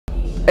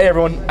Hey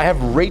everyone, I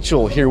have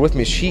Rachel here with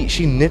me.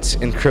 She knits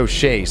and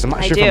crochets. I'm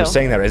not sure if I'm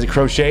saying that right. Is it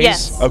crochets?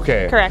 Yes.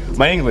 Okay. Correct.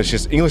 My English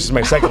is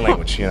my second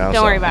language, you know.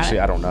 Don't worry about actually,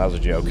 it. I don't know. That was a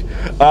joke.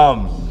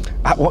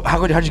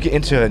 How'd you get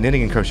into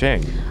knitting and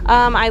crocheting?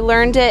 I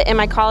learned it in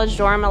my college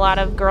dorm. A lot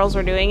of girls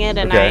were doing it,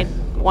 and I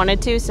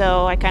wanted to,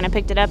 so I kind of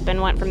picked it up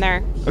and went from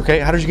there. Okay.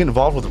 How did you get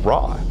involved with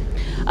Raw?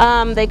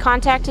 They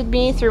contacted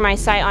me through my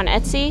site on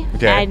Etsy.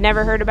 Okay. I'd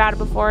never heard about it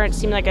before. It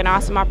seemed like an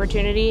awesome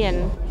opportunity,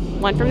 and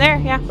went from there.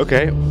 Yeah.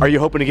 Okay. Are you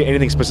hoping to get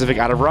anything specific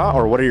out of Raw,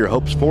 or what are your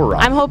hopes for Raw?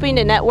 I'm hoping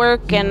to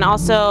network and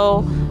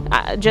also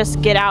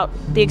just get out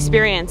the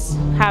experience.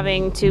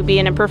 Having to be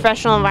in a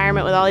professional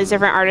environment with all these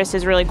different artists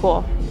is really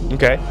cool.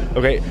 Okay.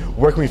 Okay.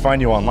 Where can we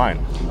find you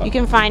online? You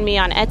can find me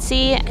on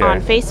Etsy, on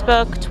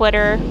Facebook,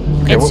 Twitter,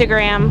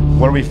 Instagram.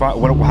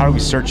 How do we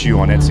search you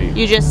on Etsy?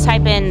 You just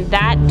type in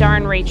That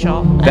Darn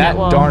Rachel. That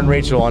Darn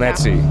Rachel on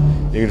Etsy.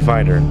 You can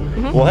find her.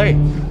 Well, hey,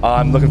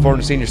 I'm looking forward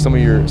to seeing some of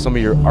your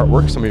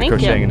artwork, some of your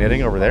crocheting and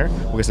knitting over there.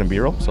 We'll get some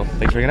B-roll. So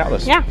thanks for hanging out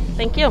with us. Yeah.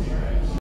 Thank you.